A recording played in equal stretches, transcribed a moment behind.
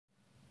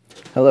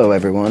Hello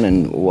everyone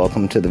and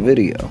welcome to the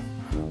video.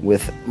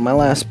 With my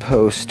last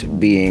post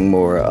being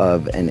more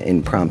of an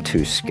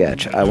impromptu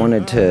sketch, I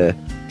wanted to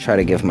try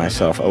to give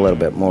myself a little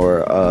bit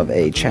more of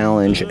a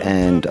challenge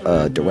and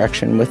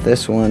direction with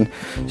this one.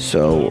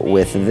 So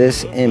with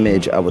this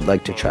image, I would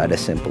like to try to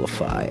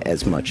simplify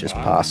as much as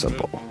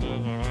possible.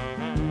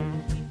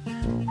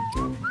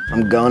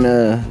 I'm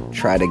gonna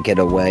try to get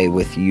away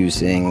with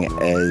using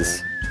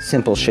as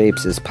simple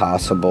shapes as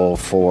possible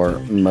for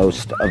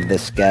most of the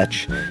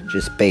sketch,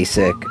 just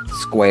basic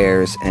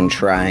squares and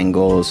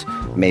triangles,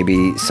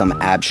 maybe some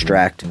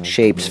abstract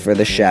shapes for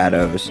the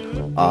shadows.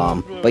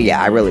 But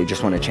yeah, I really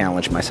just want to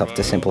challenge myself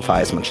to simplify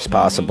as much as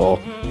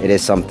possible. It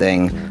is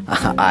something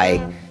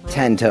I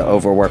tend to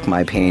overwork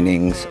my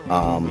paintings,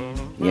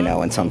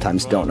 and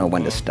sometimes don't know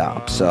when to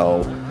stop.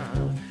 So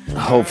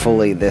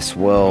hopefully this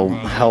will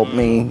help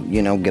me,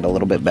 get a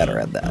little bit better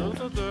at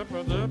that.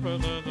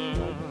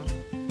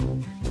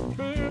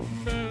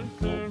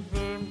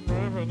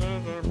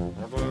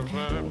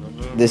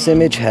 This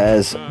image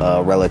has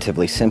a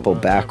relatively simple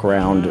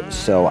background,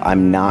 so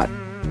I'm not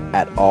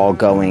at all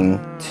going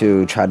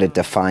to try to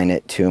define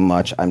it too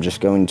much. I'm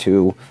just going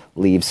to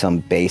leave some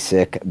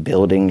basic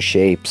building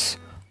shapes.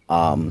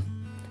 And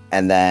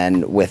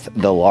then with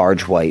the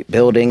large white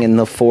building in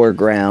the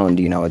foreground,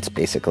 it's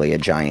basically a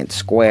giant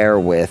square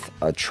with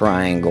a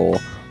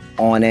triangle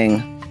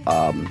awning.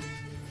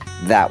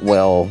 That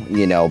will,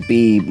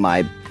 be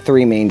my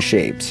three main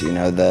shapes,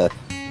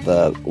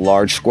 the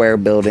large square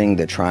building,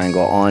 the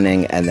triangle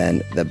awning, and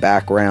then the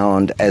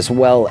background, as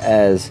well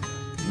as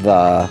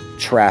the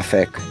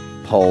traffic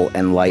pole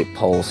and light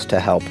poles to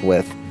help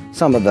with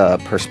some of the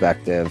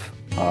perspective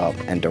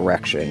and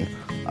direction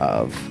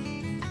of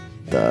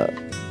the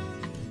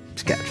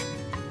sketch.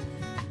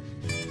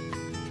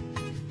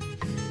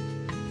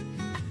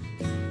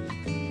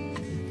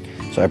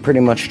 So I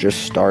pretty much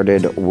just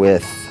started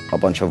with a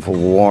bunch of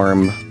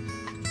warm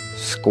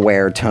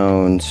square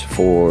tones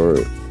for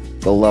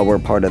the lower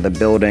part of the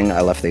building.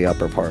 I left the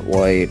upper part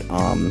white.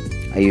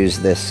 I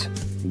used this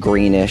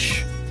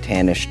greenish,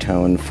 tannish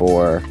tone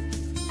for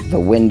the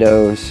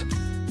windows.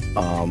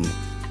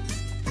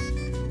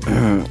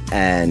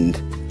 And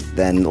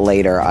then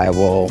later I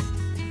will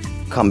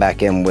come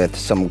back in with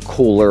some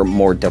cooler,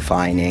 more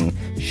defining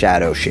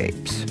shadow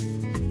shapes.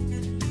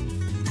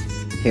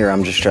 Here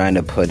I'm just trying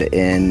to put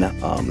in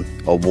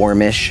a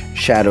warmish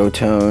shadow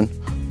tone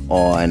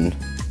on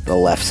the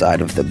left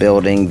side of the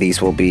building.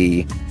 These will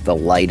be the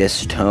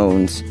lightest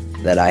tones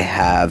that I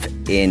have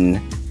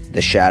in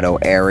the shadow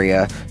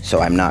area, so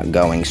I'm not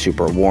going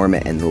super warm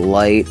and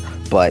light,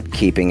 but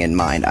keeping in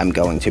mind I'm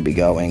going to be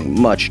going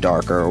much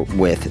darker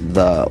with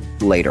the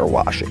later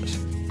washes.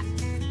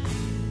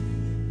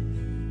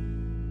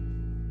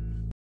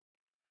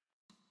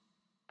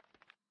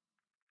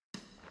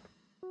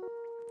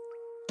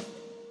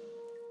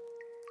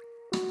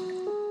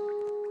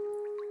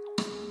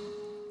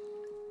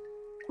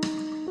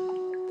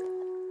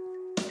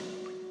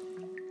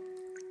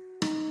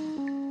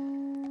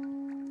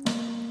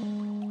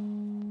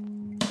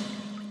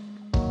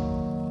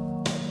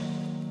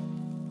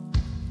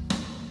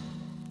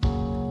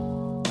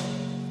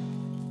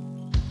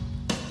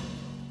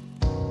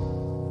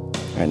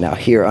 Right now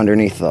here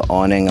underneath the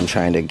awning, I'm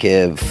trying to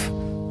give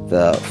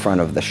the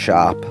front of the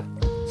shop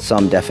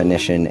some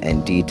definition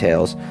and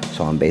details.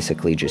 So I'm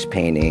basically just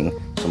painting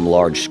some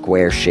large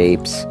square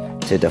shapes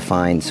to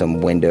define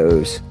some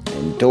windows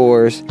and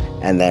doors.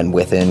 And then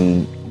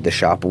within the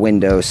shop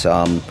window,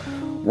 some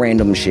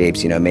random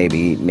shapes,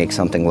 maybe make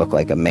something look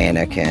like a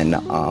mannequin.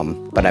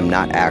 But I'm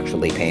not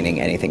actually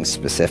painting anything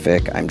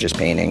specific. I'm just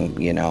painting,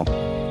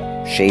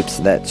 shapes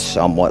that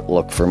somewhat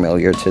look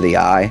familiar to the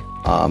eye.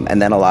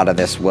 And then a lot of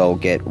this will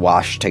get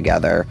washed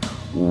together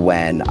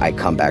when I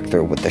come back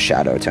through with the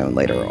shadow tone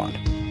later on.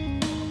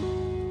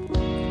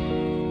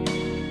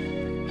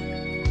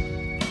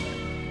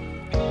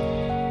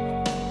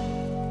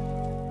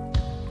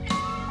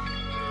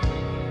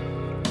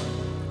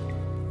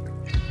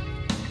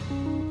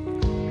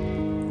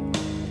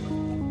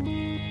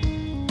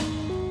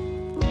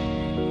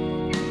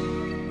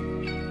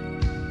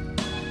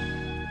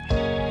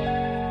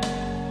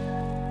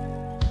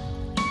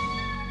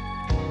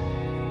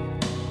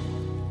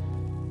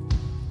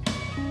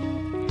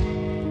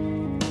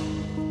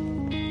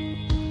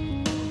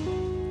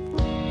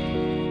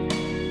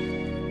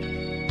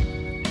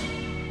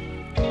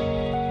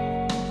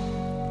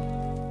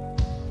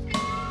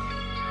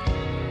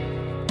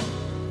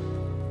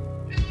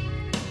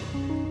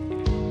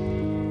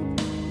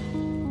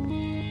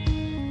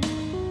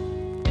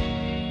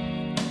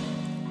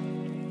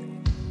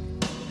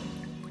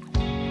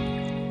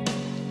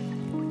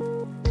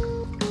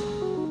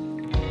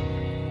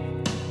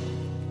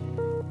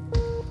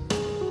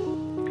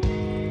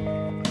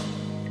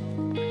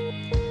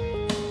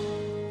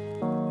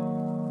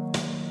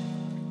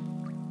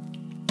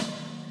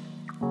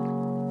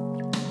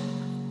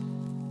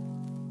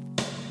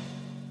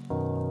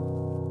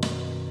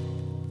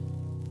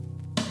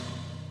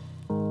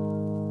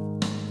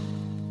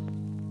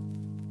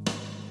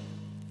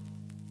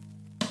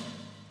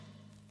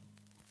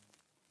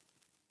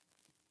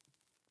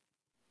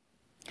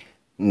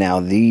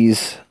 Now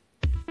these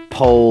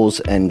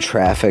poles and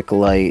traffic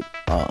light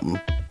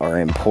are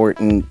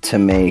important to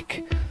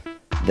make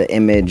the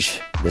image,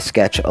 the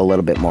sketch, a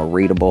little bit more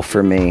readable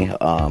for me.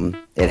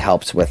 It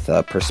helps with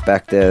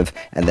perspective,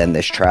 and then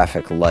this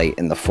traffic light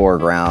in the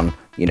foreground,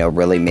 you know,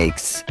 really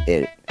makes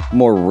it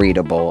more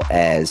readable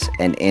as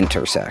an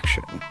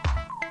intersection.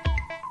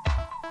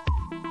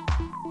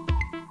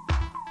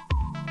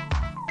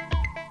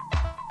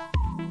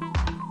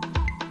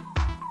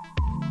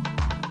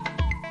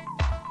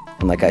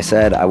 And like I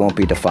said, I won't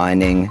be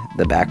defining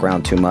the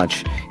background too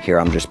much. Here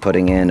I'm just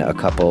putting in a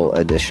couple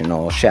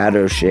additional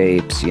shadow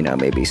shapes, you know,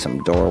 maybe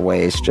some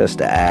doorways, just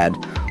to add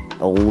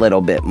a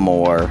little bit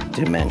more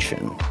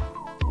dimension.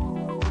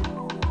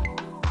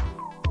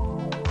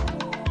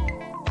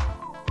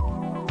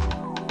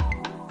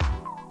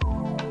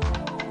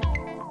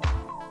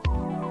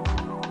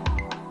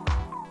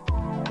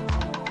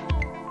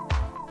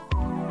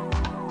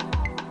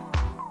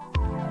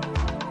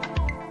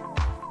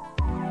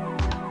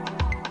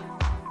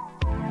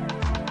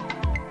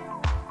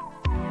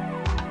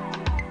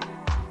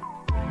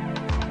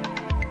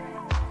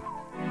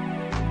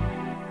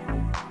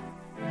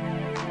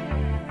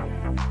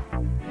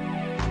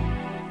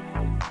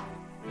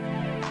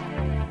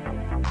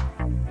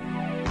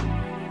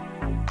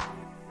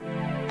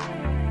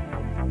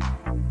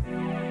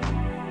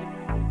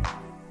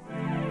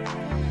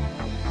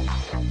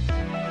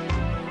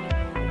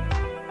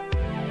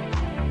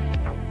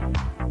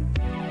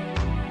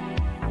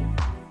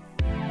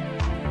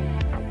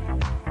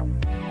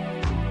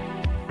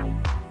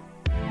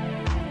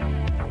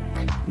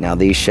 Now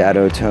these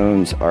shadow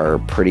tones are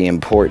pretty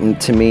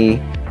important to me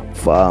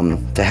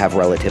to have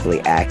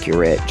relatively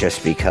accurate,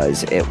 just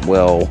because it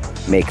will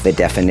make the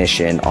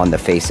definition on the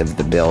face of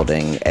the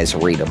building as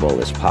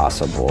readable as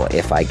possible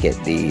if I get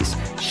these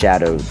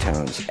shadow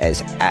tones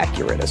as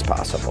accurate as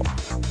possible.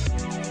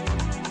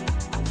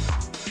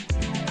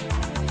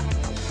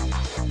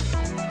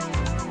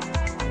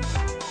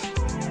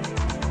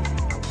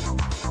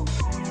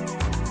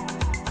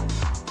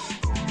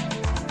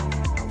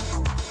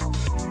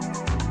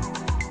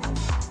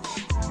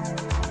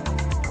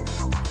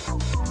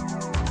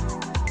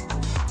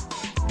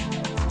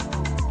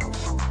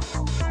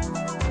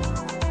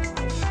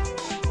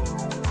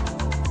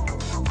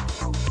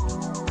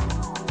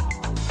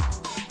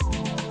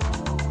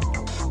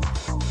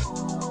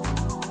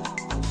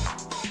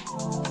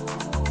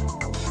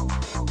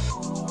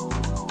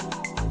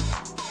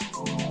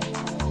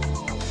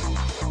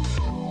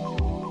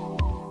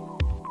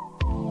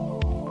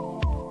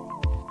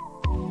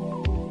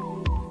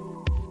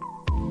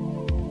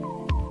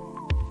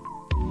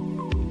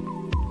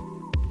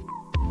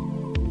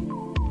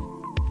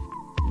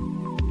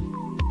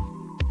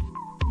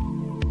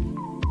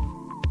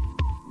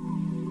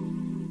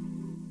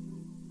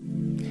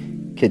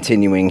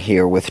 Continuing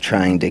here with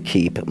trying to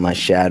keep my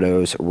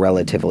shadows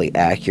relatively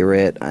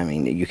accurate. I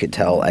mean, you could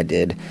tell I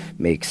did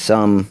make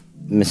some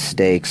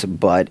mistakes,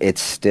 but it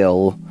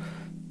still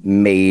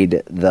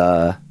made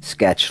the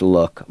sketch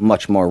look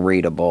much more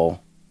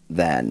readable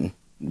than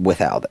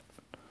without it.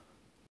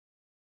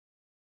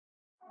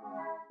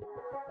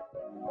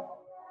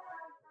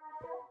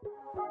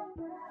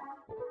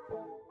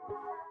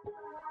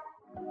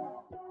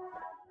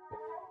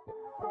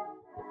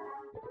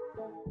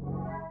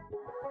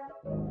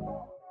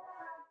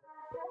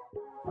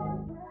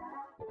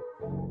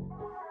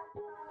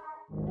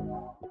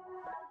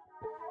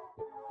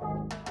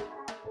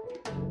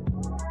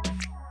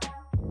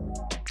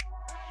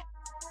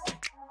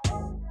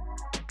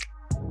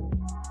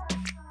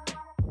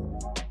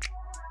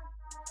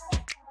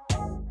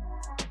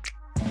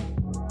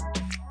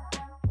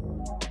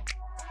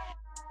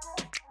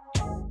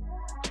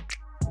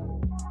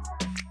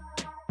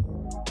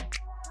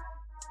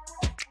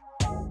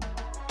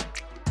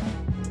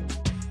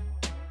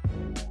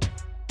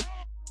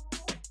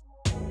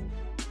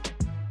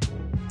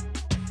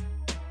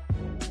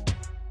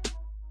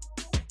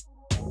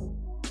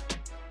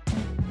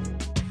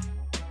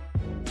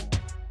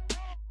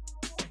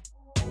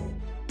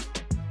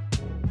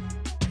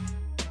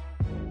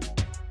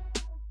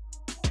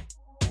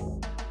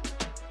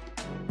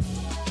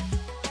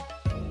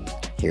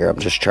 Here I'm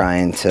just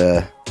trying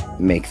to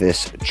make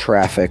this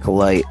traffic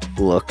light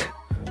look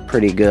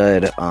pretty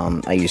good.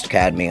 I used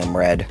cadmium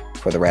red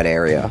for the red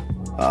area,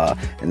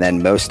 and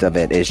then most of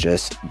it is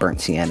just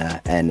burnt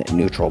sienna and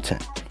neutral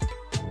tint.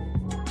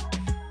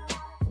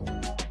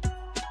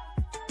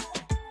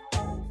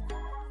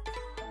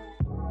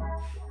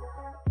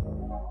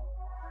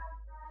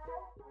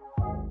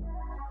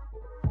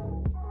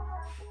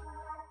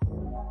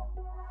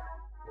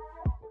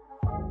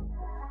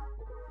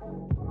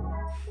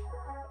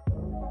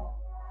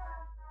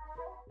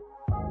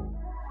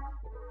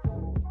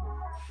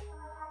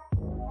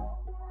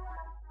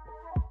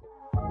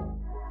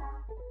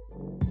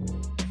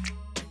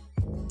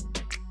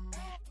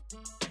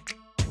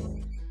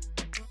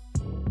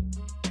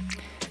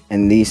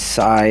 And these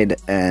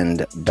side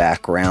and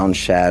background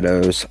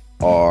shadows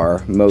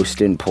are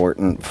most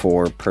important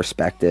for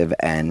perspective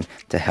and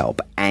to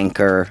help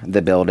anchor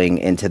the building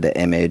into the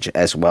image,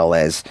 as well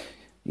as,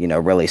 you know,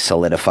 really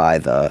solidify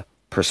the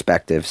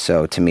perspective.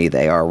 So to me,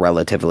 they are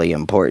relatively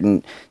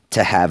important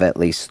to have at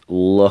least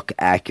look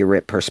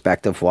accurate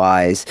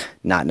perspective-wise,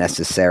 not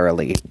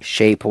necessarily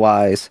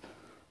shape-wise.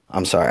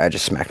 I'm sorry, I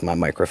just smacked my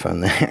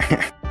microphone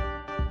there.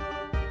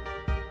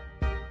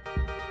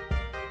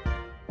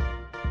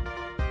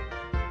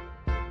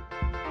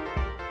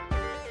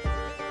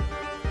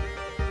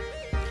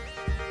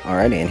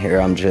 Alrighty, and here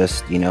I'm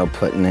just, you know,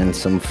 putting in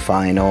some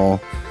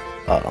final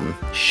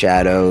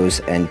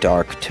shadows and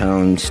dark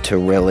tones to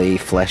really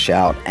flesh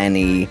out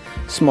any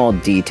small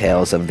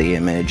details of the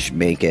image,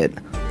 make it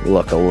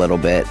look a little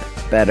bit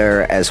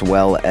better, as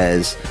well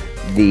as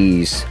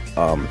these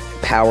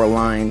power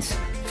lines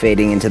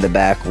fading into the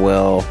back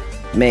will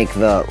make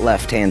the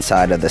left-hand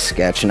side of the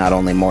sketch not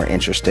only more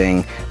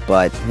interesting,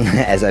 but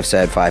as I've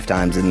said 5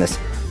 times in this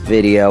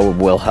video,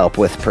 will help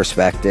with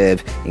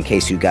perspective. In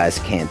case you guys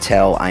can't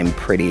tell, I'm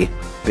pretty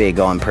big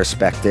on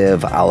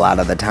perspective. A lot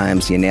of the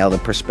times you nail the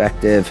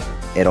perspective,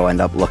 it'll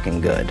end up looking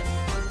good.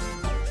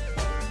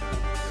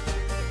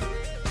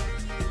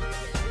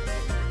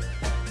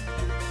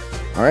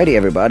 Alrighty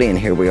everybody, and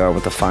here we are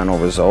with the final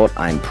result.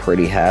 I'm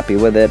pretty happy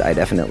with it. I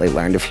definitely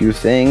learned a few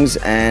things,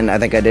 and I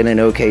think I did an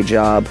okay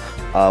job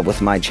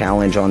with my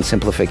challenge on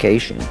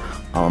simplification.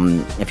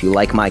 If you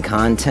like my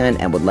content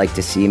and would like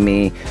to see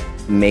me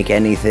make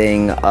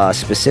anything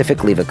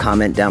specific, leave a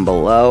comment down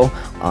below,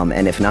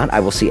 and if not, I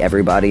will see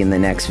everybody in the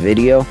next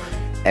video.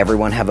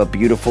 Everyone have a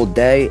beautiful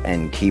day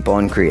and keep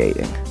on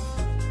creating.